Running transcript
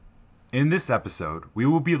In this episode, we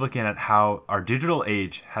will be looking at how our digital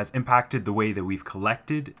age has impacted the way that we've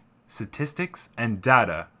collected statistics and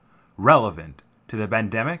data relevant to the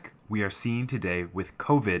pandemic we are seeing today with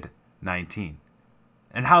COVID-19,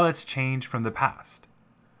 and how that's changed from the past.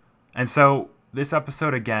 And so, this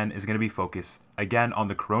episode again is going to be focused again on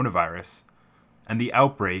the coronavirus and the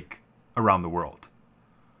outbreak around the world.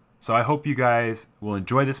 So I hope you guys will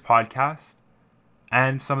enjoy this podcast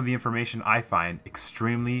and some of the information I find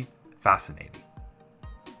extremely fascinating.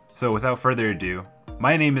 So without further ado,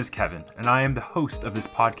 my name is Kevin and I am the host of this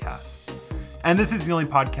podcast. And this is the only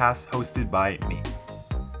podcast hosted by me.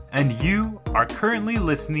 And you are currently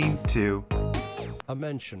listening to A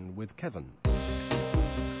Mention with Kevin.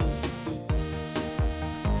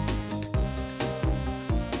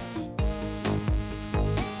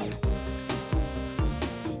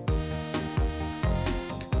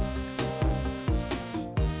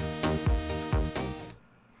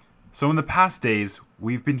 So in the past days,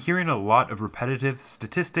 we've been hearing a lot of repetitive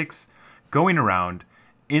statistics going around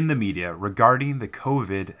in the media regarding the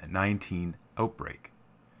COVID-19 outbreak.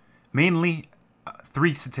 Mainly,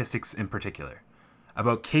 three statistics in particular.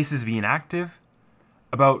 About cases being active,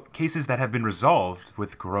 about cases that have been resolved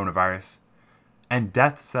with coronavirus, and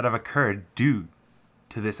deaths that have occurred due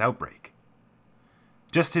to this outbreak.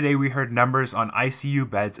 Just today we heard numbers on ICU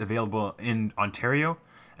beds available in Ontario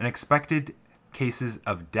and expected cases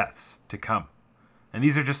of deaths to come. And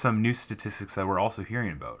these are just some new statistics that we're also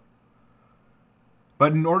hearing about.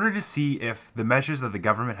 But in order to see if the measures that the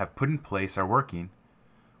government have put in place are working,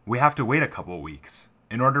 we have to wait a couple of weeks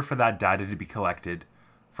in order for that data to be collected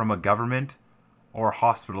from a government or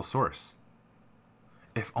hospital source.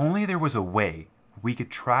 If only there was a way we could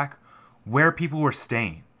track where people were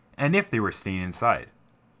staying and if they were staying inside,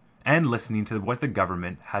 and listening to what the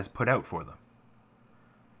government has put out for them.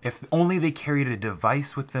 If only they carried a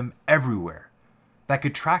device with them everywhere that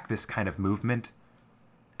could track this kind of movement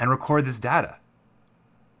and record this data.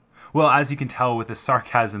 Well, as you can tell with the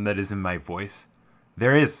sarcasm that is in my voice,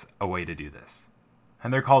 there is a way to do this.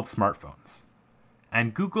 And they're called smartphones.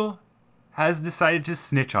 And Google has decided to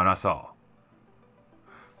snitch on us all.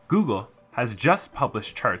 Google has just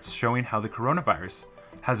published charts showing how the coronavirus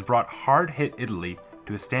has brought hard-hit Italy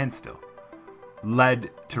to a standstill, led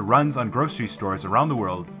to runs on grocery stores around the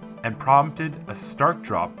world, and prompted a stark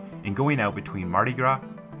drop in going out between Mardi Gras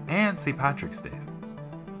and St. Patrick's Day.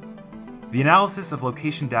 The analysis of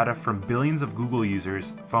location data from billions of Google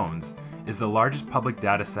users' phones is the largest public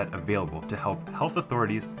data set available to help health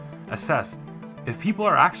authorities assess if people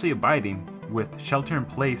are actually abiding with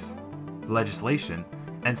shelter-in-place legislation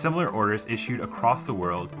and similar orders issued across the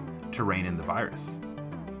world to rein in the virus.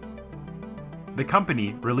 The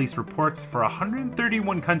company released reports for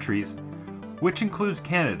 131 countries, which includes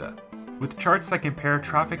Canada, with charts that compare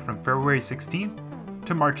traffic from February 16th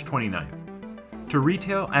to March 29th, to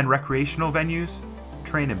retail and recreational venues,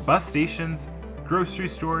 train and bus stations, grocery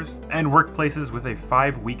stores, and workplaces with a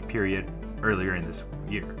 5-week period earlier in this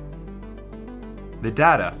year. The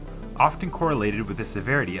data often correlated with the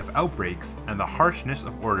severity of outbreaks and the harshness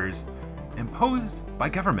of orders imposed by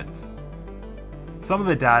governments. Some of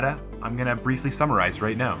the data I'm going to briefly summarize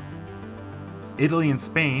right now. Italy and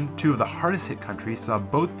Spain, two of the hardest hit countries, saw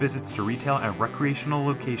both visits to retail and recreational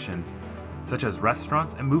locations, such as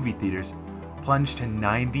restaurants and movie theaters, plunge to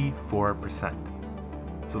 94%.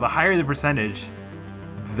 So the higher the percentage,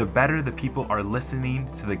 the better the people are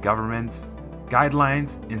listening to the government's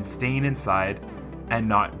guidelines in staying inside and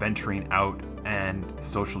not venturing out and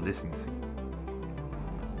social distancing.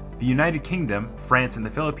 The United Kingdom, France, and the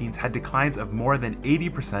Philippines had declines of more than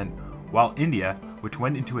 80%, while India, which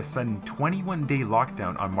went into a sudden 21-day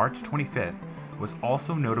lockdown on March 25th, was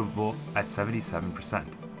also notable at 77%.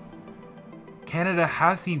 Canada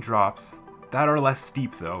has seen drops that are less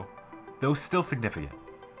steep though still significant.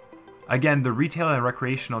 Again, the retail and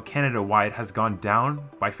recreational Canada-wide has gone down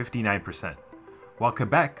by 59%, while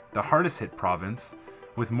Quebec, the hardest hit province,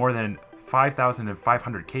 with more than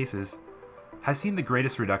 5,500 cases, has seen the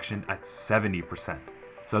greatest reduction at 70%.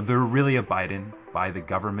 So they're really abiding by the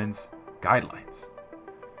government's guidelines.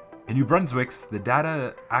 In New Brunswick's, the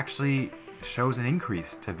data actually shows an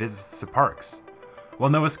increase to visits to parks,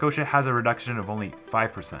 while Nova Scotia has a reduction of only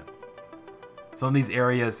 5%. So in these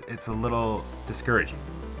areas, it's a little discouraging.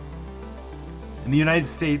 In the United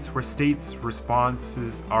States, where states'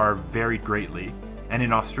 responses are varied greatly, and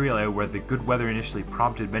in Australia, where the good weather initially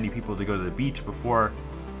prompted many people to go to the beach before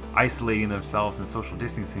isolating themselves and social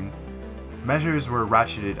distancing, measures were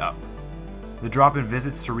ratcheted up. The drop in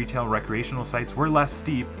visits to retail and recreational sites were less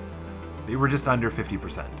steep, they were just under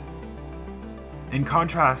 50%. In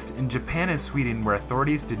contrast, in Japan and Sweden, where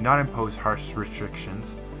authorities did not impose harsh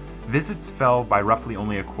restrictions, visits fell by roughly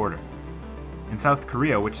only a quarter. In South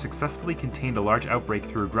Korea, which successfully contained a large outbreak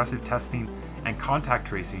through aggressive testing and contact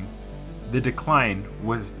tracing, the decline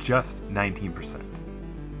was just 19%.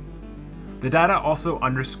 The data also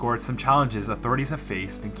underscored some challenges authorities have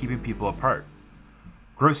faced in keeping people apart.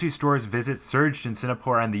 Grocery stores visits surged in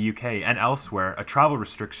Singapore and the UK, and elsewhere, travel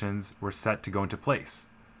restrictions were set to go into place.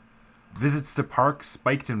 Visits to parks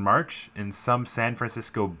spiked in March in some San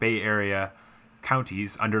Francisco Bay Area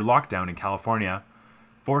counties under lockdown in California,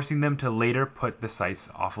 forcing them to later put the sites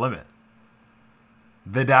off limit.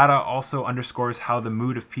 The data also underscores how the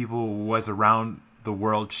mood of people was around the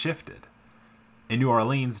world shifted. In New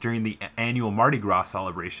Orleans, during the annual Mardi Gras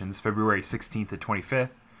celebrations, February 16th to 25th,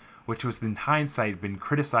 which was in hindsight been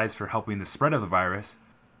criticized for helping the spread of the virus,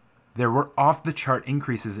 there were off-the-chart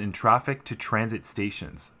increases in traffic to transit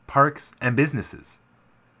stations, parks, and businesses.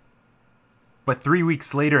 But 3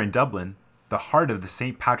 weeks later in Dublin, the heart of the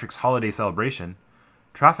St. Patrick's holiday celebration,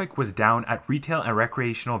 traffic was down at retail and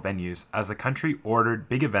recreational venues as the country ordered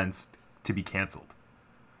big events to be cancelled.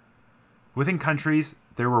 Within countries,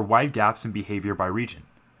 there were wide gaps in behavior by region.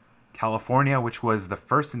 California, which was the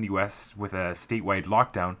first in the US with a statewide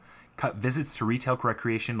lockdown, cut visits to retail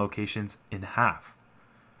recreation locations in half.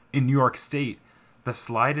 In New York State, the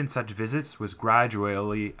slide in such visits was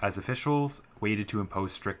gradually as officials waited to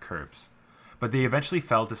impose strict curbs, but they eventually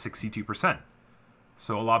fell to 62%,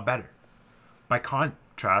 so a lot better. By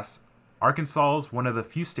contrast, Arkansas, one of the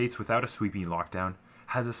few states without a sweeping lockdown,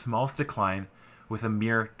 had the smallest decline with a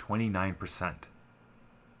mere 29%.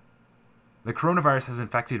 The coronavirus has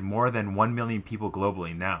infected more than 1 million people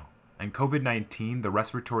globally now, and COVID-19, the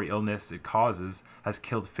respiratory illness it causes, has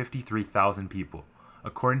killed 53,000 people,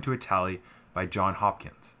 according to a tally by Johns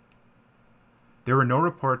Hopkins. There were no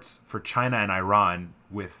reports for China and Iran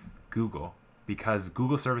with Google because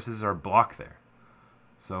Google services are blocked there,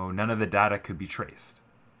 so none of the data could be traced.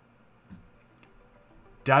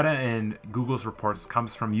 Data in Google's reports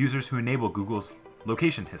comes from users who enable Google's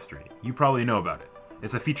location history. You probably know about it.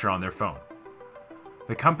 It's a feature on their phone.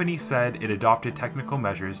 The company said it adopted technical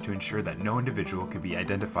measures to ensure that no individual could be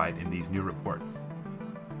identified in these new reports.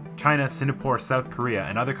 China, Singapore, South Korea,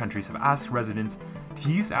 and other countries have asked residents to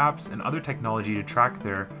use apps and other technology to track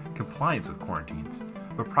their compliance with quarantines,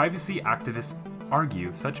 but privacy activists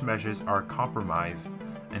argue such measures are a compromise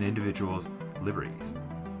an individual's liberties.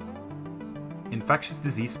 Infectious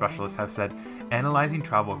disease specialists have said analyzing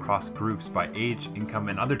travel across groups by age, income,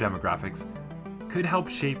 and other demographics could help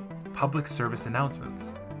shape public service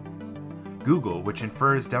announcements. Google, which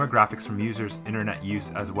infers demographics from users' internet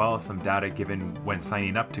use as well as some data given when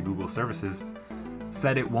signing up to Google services,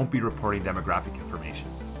 said it won't be reporting demographic information.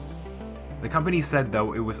 The company said,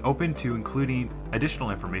 though, it was open to including additional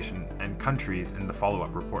information and countries in the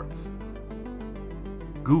follow-up reports.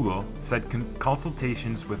 Google said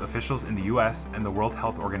consultations with officials in the US and the World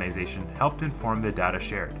Health Organization helped inform the data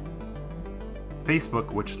shared.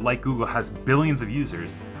 Facebook, which like Google has billions of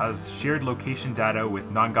users, has shared location data with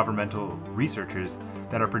non-governmental researchers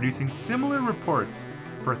that are producing similar reports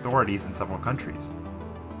for authorities in several countries.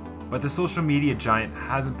 But the social media giant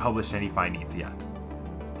hasn't published any findings yet,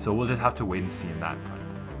 so we'll just have to wait and see in that front.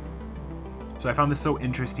 So I found this so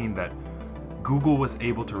interesting that Google was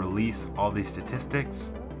able to release all these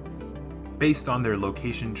statistics based on their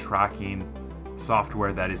location tracking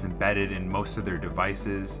software that is embedded in most of their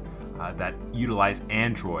devices that utilize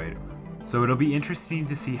Android. So it'll be interesting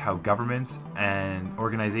to see how governments and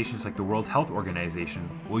organizations like the World Health Organization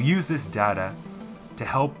will use this data to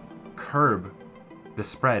help curb the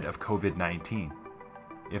spread of COVID-19.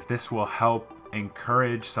 If this will help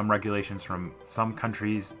encourage some regulations from some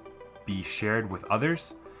countries be shared with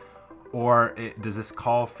others, or does this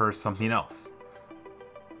call for something else?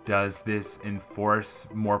 Does this enforce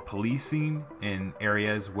more policing in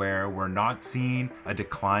areas where we're not seeing a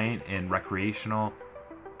decline in recreational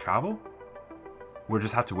travel? We'll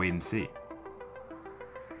just have to wait and see.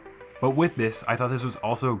 But with this, I thought this was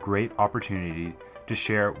also a great opportunity to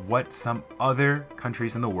share what some other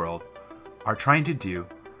countries in the world are trying to do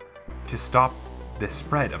to stop the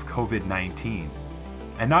spread of COVID-19.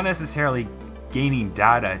 And not necessarily gaining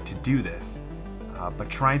data to do this, but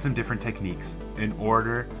trying some different techniques in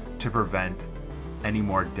order to prevent any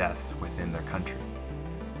more deaths within their country.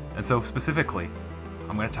 And so specifically,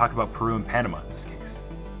 I'm going to talk about Peru and Panama in this case.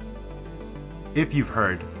 If you've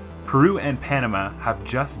heard, Peru and Panama have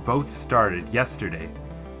just both started yesterday,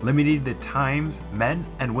 limiting the times men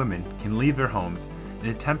and women can leave their homes in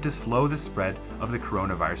an attempt to slow the spread of the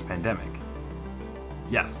coronavirus pandemic.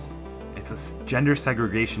 Yes, it's a gender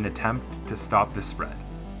segregation attempt to stop the spread.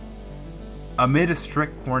 Amid a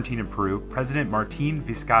strict quarantine in Peru, President Martin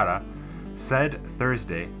Vizcarra said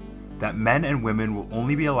Thursday that men and women will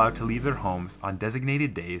only be allowed to leave their homes on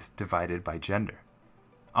designated days divided by gender.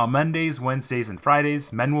 On Mondays, Wednesdays, and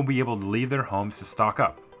Fridays, men will be able to leave their homes to stock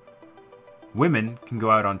up. Women can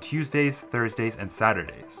go out on Tuesdays, Thursdays, and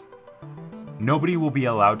Saturdays. Nobody will be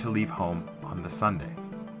allowed to leave home on the Sunday.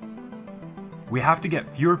 We have to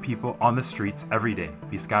get fewer people on the streets every day,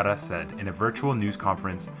 Vizcarra said in a virtual news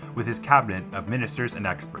conference with his cabinet of ministers and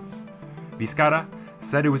experts. Vizcarra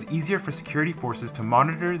said it was easier for security forces to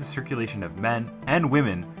monitor the circulation of men and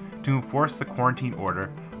women to enforce the quarantine order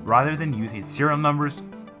rather than using serial numbers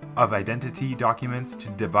of identity documents to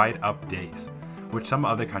divide up days, which some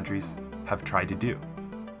other countries have tried to do.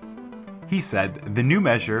 He said the new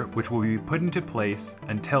measure, which will be put into place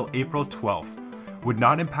until April 12th, would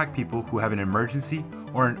not impact people who have an emergency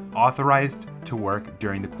or are authorized to work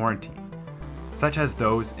during the quarantine, such as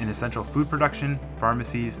those in essential food production,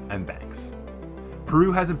 pharmacies, and banks.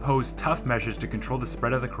 Peru has imposed tough measures to control the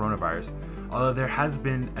spread of the coronavirus, although there has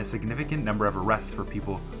been a significant number of arrests for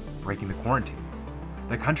people breaking the quarantine.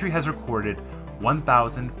 The country has recorded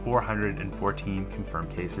 1,414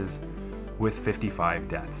 confirmed cases, with 55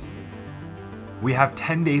 deaths. We have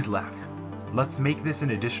 10 days left. Let's make this an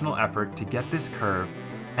additional effort to get this curve,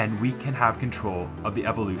 and we can have control of the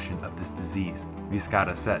evolution of this disease,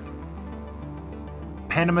 Vizcarra said.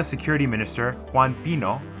 Panama Security Minister Juan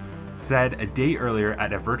Pino said a day earlier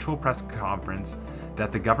at a virtual press conference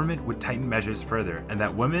that the government would tighten measures further and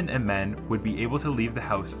that women and men would be able to leave the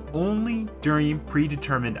house only during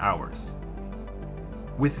predetermined hours.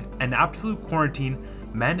 With an absolute quarantine,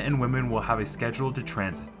 men and women will have a schedule to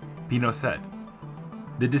transit, Pino said.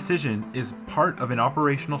 The decision is part of an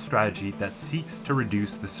operational strategy that seeks to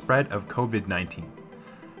reduce the spread of COVID-19.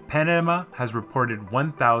 Panama has reported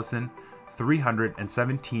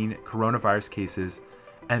 1,317 coronavirus cases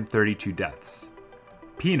and 32 deaths.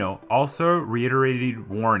 Pino also reiterated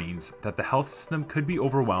warnings that the health system could be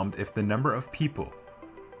overwhelmed if the number of people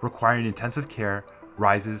requiring intensive care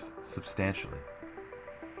rises substantially.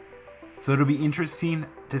 So it'll be interesting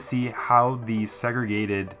to see how these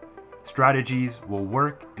segregated strategies will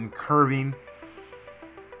work in curbing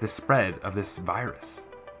the spread of this virus.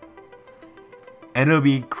 And it'll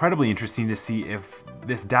be incredibly interesting to see if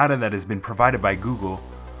this data that has been provided by Google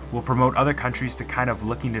will promote other countries to kind of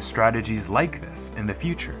look into strategies like this in the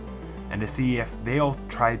future, and to see if they'll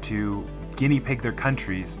try to guinea pig their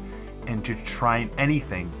countries into trying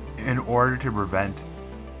anything in order to prevent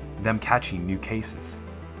them catching new cases.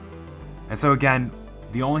 And so again,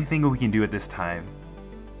 the only thing we can do at this time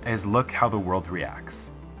is look how the world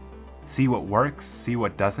reacts. See what works, see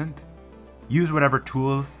what doesn't, use whatever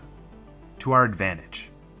tools to our advantage,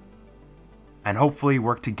 and hopefully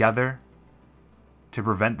work together to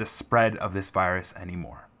prevent the spread of this virus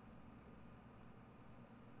anymore.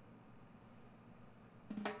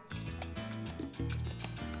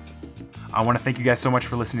 I want to thank you guys so much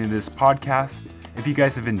for listening to this podcast. If you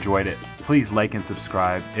guys have enjoyed it, please like and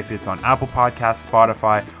subscribe if it's on Apple Podcasts,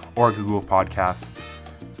 Spotify, or Google Podcasts.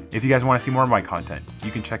 If you guys want to see more of my content,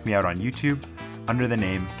 you can check me out on YouTube under the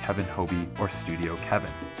name Kevin Hobie or Studio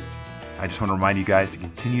Kevin. I just want to remind you guys to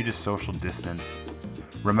continue to social distance.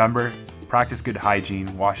 Remember, practice good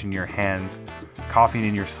hygiene, washing your hands, coughing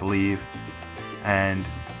in your sleeve, and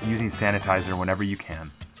using sanitizer whenever you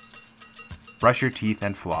can. Brush your teeth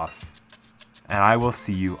and floss. And I will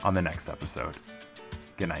see you on the next episode.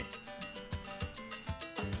 Good night.